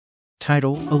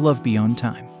Title: A Love Beyond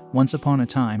Time. Once upon a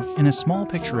time, in a small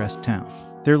picturesque town,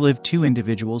 there lived two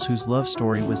individuals whose love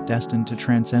story was destined to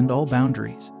transcend all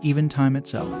boundaries, even time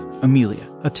itself. Amelia,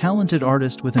 a talented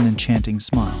artist with an enchanting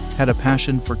smile, had a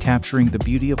passion for capturing the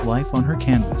beauty of life on her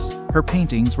canvas. Her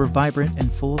paintings were vibrant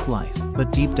and full of life,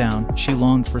 but deep down, she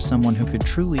longed for someone who could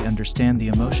truly understand the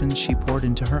emotions she poured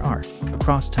into her art.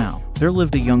 Across town, there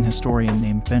lived a young historian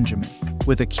named Benjamin,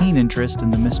 with a keen interest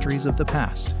in the mysteries of the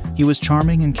past. He was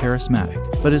charming and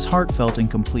charismatic, but his heart felt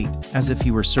incomplete, as if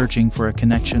he were searching for a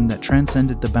connection that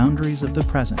transcended the boundaries of the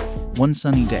present. One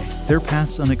sunny day, their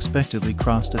paths unexpectedly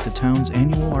crossed at the town's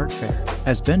annual art fair.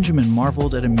 As Benjamin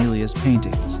marveled at Amelia's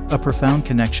paintings, a profound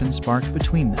connection sparked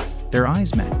between them. Their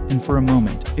eyes met, and for a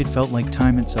moment, it felt like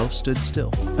time itself stood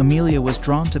still. Amelia was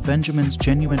drawn to Benjamin's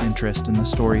genuine interest in the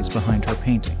stories behind her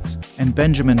paintings, and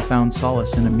Benjamin found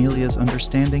solace in Amelia's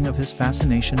understanding of his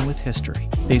fascination with history.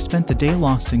 They spent the day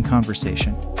lost in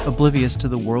conversation, oblivious to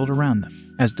the world around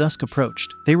them. As dusk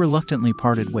approached, they reluctantly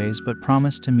parted ways but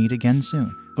promised to meet again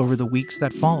soon. Over the weeks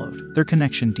that followed, their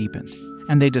connection deepened,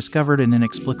 and they discovered an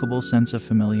inexplicable sense of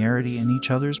familiarity in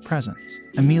each other's presence.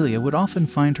 Amelia would often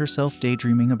find herself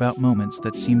daydreaming about moments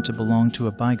that seemed to belong to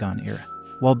a bygone era,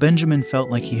 while Benjamin felt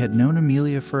like he had known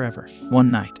Amelia forever.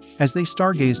 One night, as they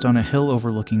stargazed on a hill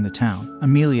overlooking the town,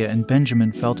 Amelia and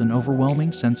Benjamin felt an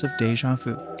overwhelming sense of déjà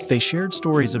vu. They shared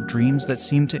stories of dreams that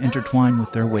seemed to intertwine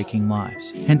with their waking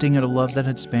lives, hinting at a love that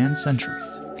had spanned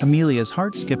centuries. Amelia's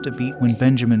heart skipped a beat when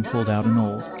Benjamin pulled out an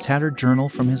old, tattered journal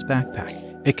from his backpack.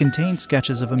 It contained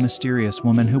sketches of a mysterious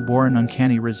woman who bore an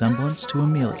uncanny resemblance to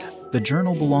Amelia. The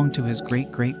journal belonged to his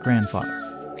great-great-grandfather,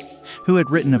 who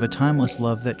had written of a timeless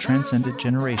love that transcended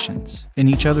generations. In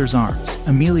each other's arms,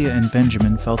 Amelia and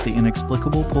Benjamin felt the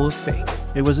inexplicable pull of fate.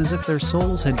 It was as if their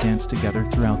souls had danced together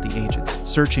throughout the ages,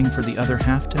 searching for the other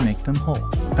half to make them whole.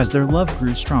 As their love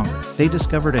grew stronger, they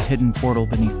discovered a hidden portal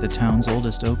beneath the town's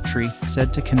oldest oak tree,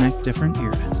 said to connect different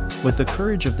eras. With the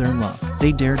courage of their love,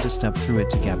 they dared to step through it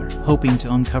together, hoping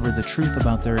to uncover the truth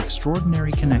about their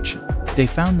extraordinary connection. They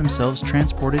found themselves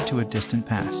transported to a distant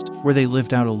past, where they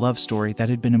lived out a love story that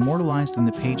had been immortalized in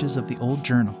the pages of the old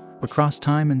journal. Across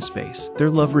time and space,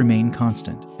 their love remained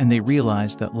constant, and they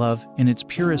realized that love, in its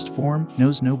purest form,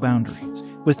 knows no boundaries.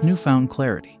 With newfound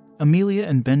clarity, Amelia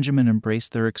and Benjamin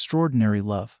embraced their extraordinary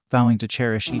love, vowing to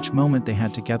cherish each moment they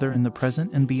had together in the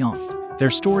present and beyond. Their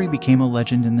story became a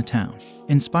legend in the town,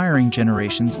 inspiring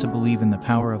generations to believe in the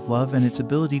power of love and its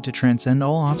ability to transcend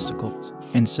all obstacles.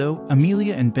 And so,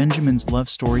 Amelia and Benjamin's love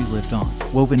story lived on,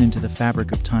 woven into the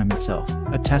fabric of time itself,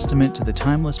 a testament to the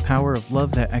timeless power of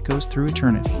love that echoes through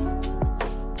eternity.